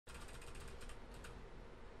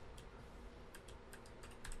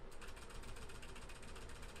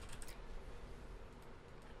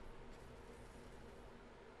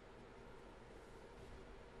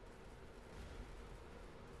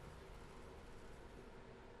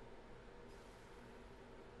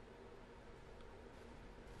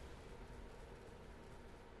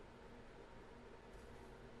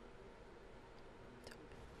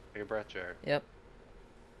Take a breath, Jared. Yep.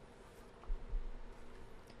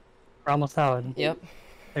 We're almost out. Yep.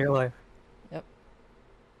 Take your life. Yep.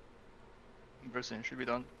 Versing should be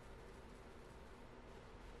done.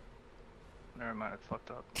 Never mind, it's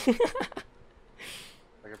fucked up. Take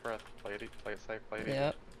a breath. Play it safe. Play it easy.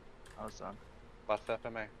 Yep. I was done. Last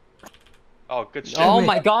FMA. Oh, good shit. Oh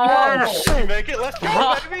my god! Did you make it? Let's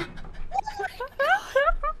go, baby!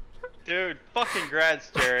 Dude, fucking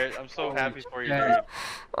grats, Jared. I'm so happy for you, dude.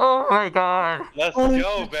 Oh my god! Let's Holy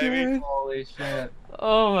go, shit, baby. Jared. Holy shit.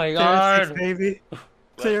 Oh my Tier god! 6, baby.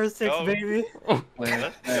 Tier 6, baby.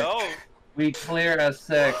 Let's go. We clear a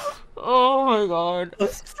 6. Oh my god!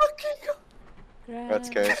 Let's fucking go. Congrats,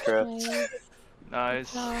 guys. Congrats.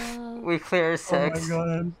 Nice. We clear 6. Oh my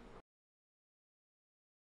god.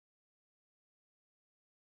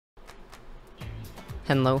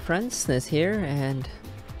 Hello friends, Snizze here, and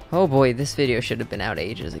oh boy, this video should have been out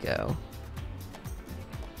ages ago.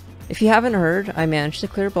 If you haven't heard, I managed to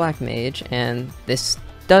clear Black Mage, and this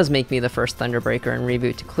does make me the first Thunderbreaker in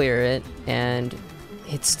Reboot to clear it, and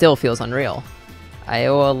it still feels unreal. I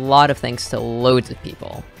owe a lot of thanks to loads of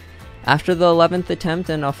people. After the 11th attempt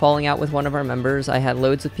and a falling out with one of our members, I had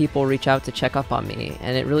loads of people reach out to check up on me,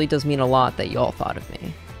 and it really does mean a lot that you all thought of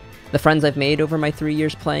me. The friends I've made over my 3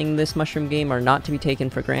 years playing this mushroom game are not to be taken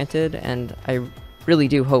for granted, and I really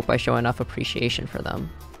do hope I show enough appreciation for them.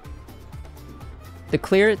 The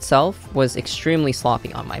clear itself was extremely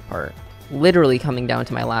sloppy on my part, literally coming down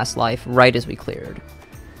to my last life right as we cleared.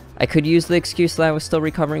 I could use the excuse that I was still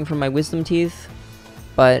recovering from my wisdom teeth,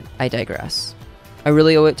 but I digress. I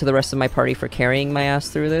really owe it to the rest of my party for carrying my ass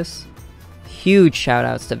through this. Huge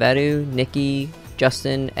shoutouts to Vedu, Nikki,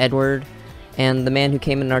 Justin, Edward, and the man who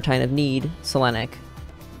came in our time of need, Selenic.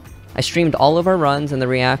 I streamed all of our runs, and the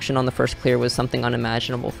reaction on the first clear was something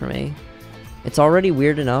unimaginable for me. It's already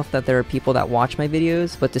weird enough that there are people that watch my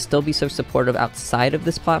videos, but to still be so supportive outside of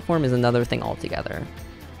this platform is another thing altogether.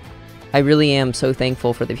 I really am so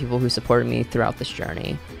thankful for the people who supported me throughout this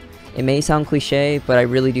journey. It may sound cliche, but I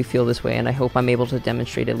really do feel this way, and I hope I'm able to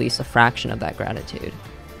demonstrate at least a fraction of that gratitude.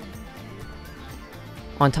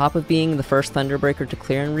 On top of being the first Thunderbreaker to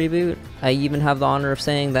clear in Reboot, I even have the honor of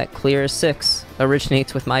saying that Clear 6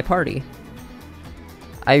 originates with my party.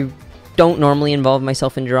 I don't normally involve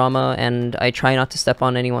myself in drama, and I try not to step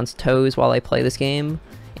on anyone's toes while I play this game,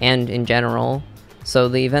 and in general, so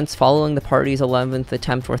the events following the party's 11th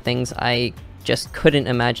attempt were things I just couldn't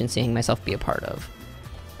imagine seeing myself be a part of.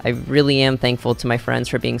 I really am thankful to my friends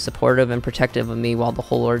for being supportive and protective of me while the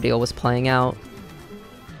whole ordeal was playing out.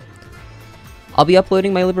 I'll be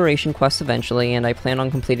uploading my Liberation quests eventually, and I plan on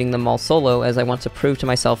completing them all solo as I want to prove to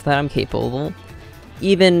myself that I'm capable,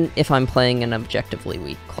 even if I'm playing an objectively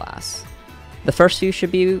weak class. The first few should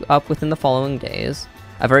be up within the following days.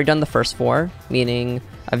 I've already done the first 4, meaning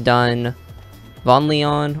I've done Von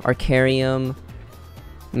Leon, Arcarium,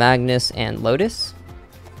 Magnus, and Lotus.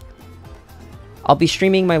 I'll be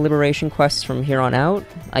streaming my Liberation quests from here on out.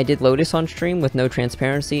 I did Lotus on stream with no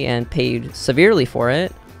transparency and paid severely for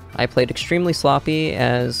it. I played extremely sloppy,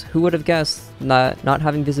 as who would have guessed that not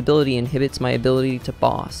having visibility inhibits my ability to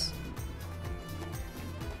boss.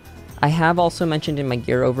 I have also mentioned in my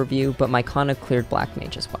gear overview, but my Kana cleared Black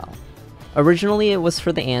Mage as well. Originally it was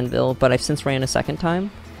for the Anvil, but I've since ran a second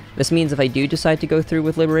time. This means if I do decide to go through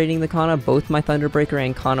with liberating the Kana, both my Thunderbreaker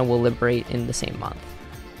and Kana will liberate in the same month.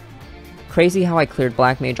 Crazy how I cleared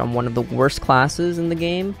Black Mage on one of the worst classes in the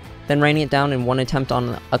game, then ran it down in one attempt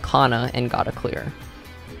on a Kana and got a clear.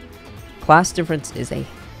 Class difference is a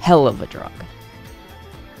hell of a drug.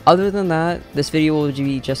 Other than that, this video will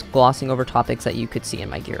be just glossing over topics that you could see in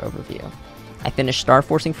my gear overview. I finished Star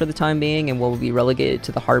Forcing for the time being and will be relegated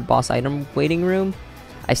to the hard boss item waiting room.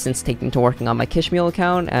 I've since taken to working on my Kishmeal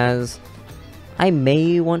account, as I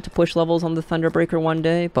may want to push levels on the Thunderbreaker one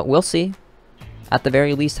day, but we'll see. At the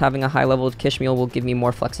very least, having a high leveled Kishmeal will give me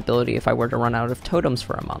more flexibility if I were to run out of totems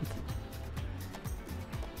for a month.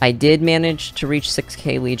 I did manage to reach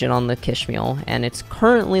 6k Legion on the Kishmeal, and it's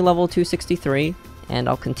currently level 263, and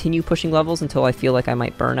I'll continue pushing levels until I feel like I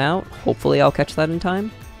might burn out. Hopefully I'll catch that in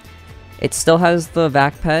time. It still has the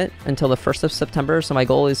VAC pet until the 1st of September, so my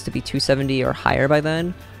goal is to be 270 or higher by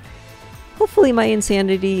then. Hopefully my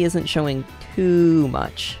insanity isn't showing too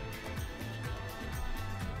much.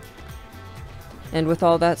 And with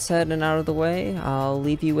all that said and out of the way, I'll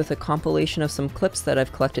leave you with a compilation of some clips that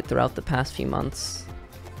I've collected throughout the past few months.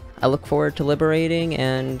 I look forward to liberating,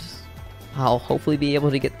 and I'll hopefully be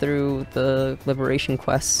able to get through the liberation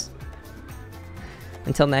quests.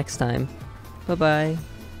 Until next time, bye-bye.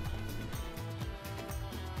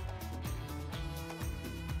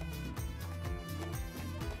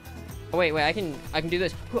 Oh wait, I can do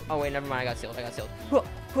this. Oh wait, never mind. I got sealed.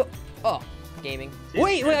 Oh, gaming.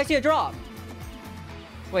 Wait, I see a drop.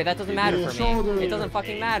 Wait, that doesn't matter for me. It doesn't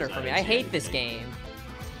fucking matter for me. I hate this game.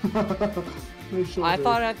 I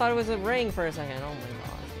thought it was a ring for a second. Oh my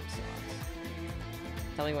god, it sucks.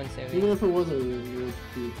 Tell me when soon. Even if it was a ring,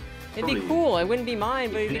 it'd be cool. It wouldn't be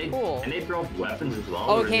mine, but it'd be cool. Can they drop weapons as well?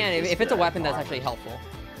 Oh, it can. If it's a weapon, that's actually helpful.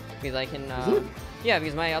 Because I can. Yeah,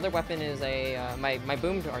 because my other weapon is a my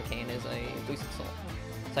boomed arcane is a boosted soul,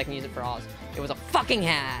 so I can use it for Oz. It was a fucking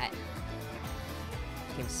hat.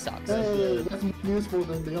 Game sucks. Hey, that's more useful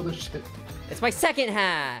than the other shit. It's my second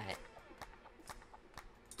hat.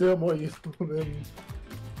 Still more useful than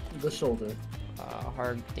the shoulder.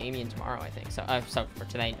 Hard Damien tomorrow, I think. So, so for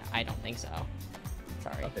today, I don't think so.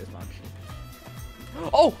 Sorry.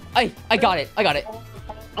 Oh, I got it.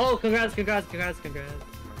 Oh, congrats. Nothing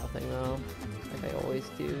though. Like I always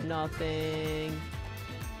do. Nothing.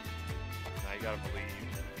 Now you gotta believe.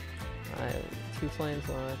 I have 2 flames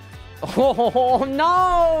left. Oh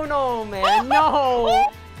no, man, no!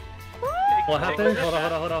 What happened? Hold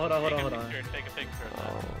on. Take a picture of Oh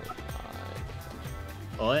that.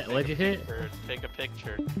 my god. What'd you hit? Take a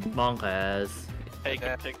picture. Monkas. Take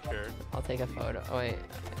a picture. I'll take a photo. Oh wait,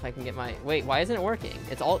 if I can get my... Wait, why isn't it working?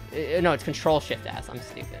 It's all... no, it's Control Shift S. I'm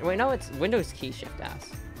stupid. Wait, no, it's Windows key Shift S.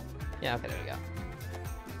 Yeah, okay, there we go.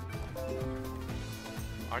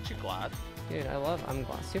 Aren't you glad? Dude, I'm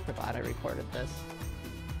super glad I recorded this.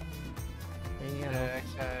 There you go.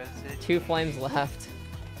 2 flames left.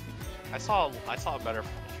 I saw a better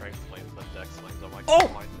strength flames than dex flames. I'm like, Oh!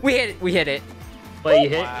 my We hit it! Wait, you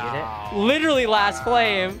hit? wow. Literally last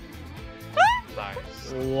flame! Nice.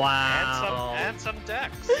 Wow. And some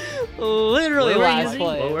dex. Literally last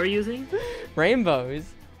What flame. were you using? Rainbows.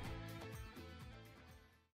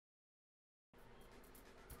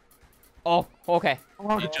 Oh, okay.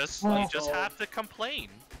 You just have to complain.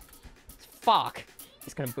 Fuck.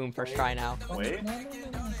 He's gonna boom first try now. Wait.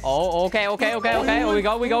 Oh, okay. Oh,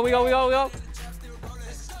 we go.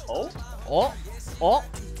 Oh?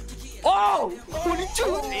 Oh!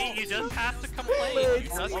 22! See, you just have to complain. You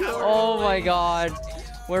just have to Oh my god.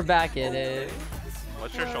 We're back in it.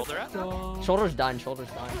 What's your shoulder at? Shoulder's done.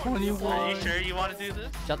 Are you sure you want to do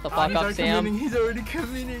this? Shut the fuck up, Sam. He's already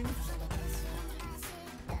committing.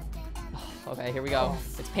 Okay, here we go.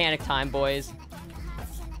 It's panic time, boys.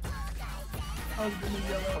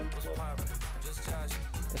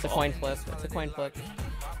 It's a coin flip.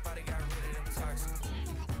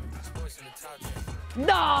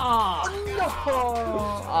 No!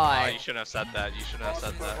 Oh, you shouldn't have said that.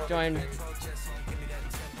 Join.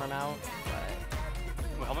 Run out.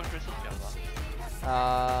 Wait, how much crystals do you have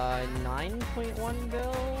left? 9.1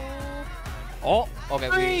 bill. Oh,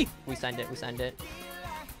 okay. We send it.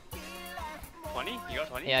 20? You got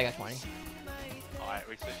 20? Yeah, I got 20. Alright,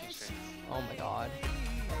 we're switching strings. Oh my god.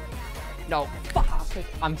 No, fuck.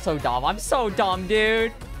 I'm so dumb,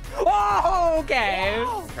 dude. Oh, okay.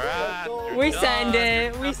 Crap, you're We done. send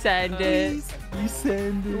it. You send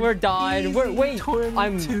it. We're done. Wait,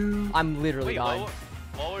 22. I'm literally Wait, done.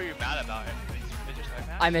 what were you mad about? Did you start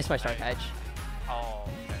match? I missed my start catch. Oh,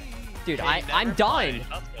 okay. Dude, Okay, you I'm never done. played.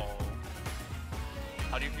 Let's go.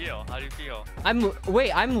 How do you feel?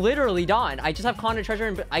 I'm literally done. I just have Content Treasure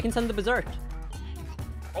and I can send the Berserk.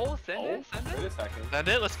 Oh, send it. Wait a second. Send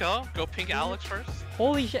it, let's go. Go pink Alex first.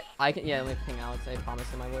 Holy shit. I can, yeah, let me ping Alex. I promised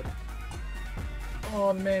him I would.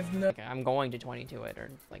 Oh man, no. Okay, I'm going to 22 it or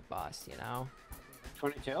like bust, you know?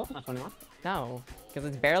 22? Not 21? No, because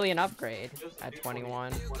it's barely an upgrade at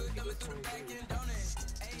 21.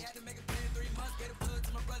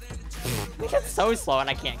 It's so slow and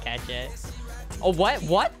I can't catch it. Oh,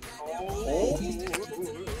 what? Oh.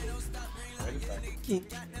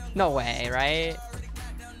 No way, right?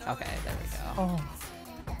 Okay, there we go.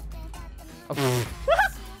 Okay.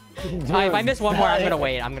 If I miss one more, I'm gonna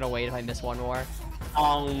wait. If I miss one more.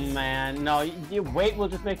 Oh man, no, you wait will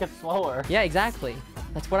just make it slower. Yeah, exactly.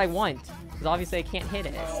 That's what I want. Because obviously I can't hit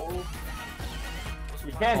it.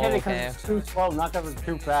 You can't hit it because Okay. it's too slow, not because it's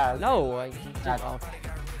too fast. No, Did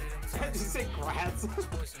you say grass?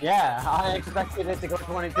 Yeah, I expected it to go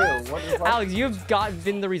 22. What the fuck? Alex, you've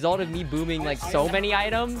been the result of me booming like so many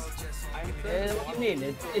items. What do you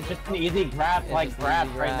mean? It's just an easy grab It's like just grab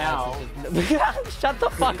easy right grabs. now. Shut the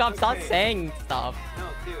fuck up, stop saying stuff.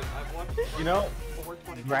 You know?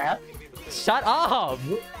 Grab? Shut up!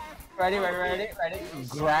 Ready?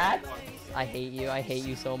 Grab? I hate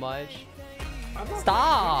you so much.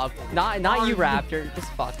 Stop! Not you, Raptor, this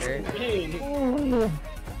fucker.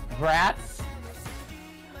 Grats?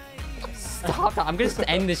 Stop, I'm gonna just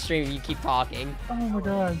end this stream if you keep talking. Oh my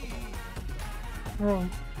god. Bro.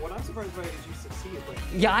 What I'm surprised by is you succeeded. Like,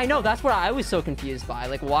 Yeah, I know. That's what I was so confused by.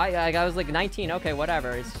 Like, why? Like, I was like 19. Okay,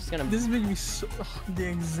 whatever. It's just gonna. This is making me so. The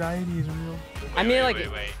anxiety is real. I mean, like,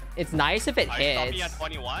 wait. it's nice if it Are you stopping hits. at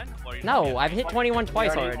 21? Or you stopping No, at I've hit 21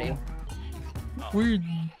 twice already. We're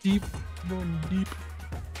deep, going deep.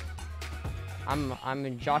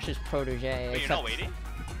 I'm Josh's protege. Wait, you're not waiting?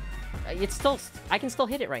 It's still. I can still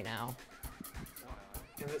hit it right now.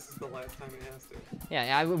 and this is the last time it has to.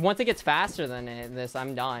 Yeah, once it gets faster than this,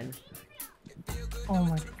 I'm done. Oh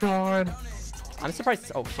my god. I'm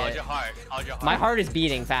surprised. Oh How's shit. your heart? How's your heart? My heart is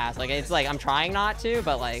beating fast. Like, it's like I'm trying not to,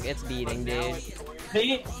 but like it's beating, dude.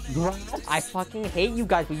 Hey, I fucking hate you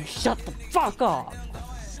guys, but you shut the fuck up.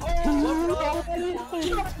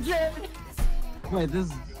 wait, this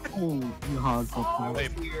is hard.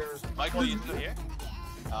 Wait, Michael, you still here?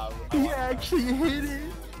 He actually hit it.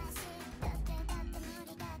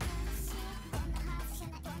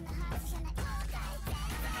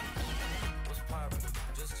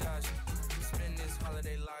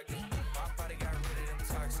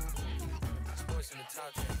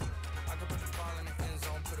 I could put the ball in the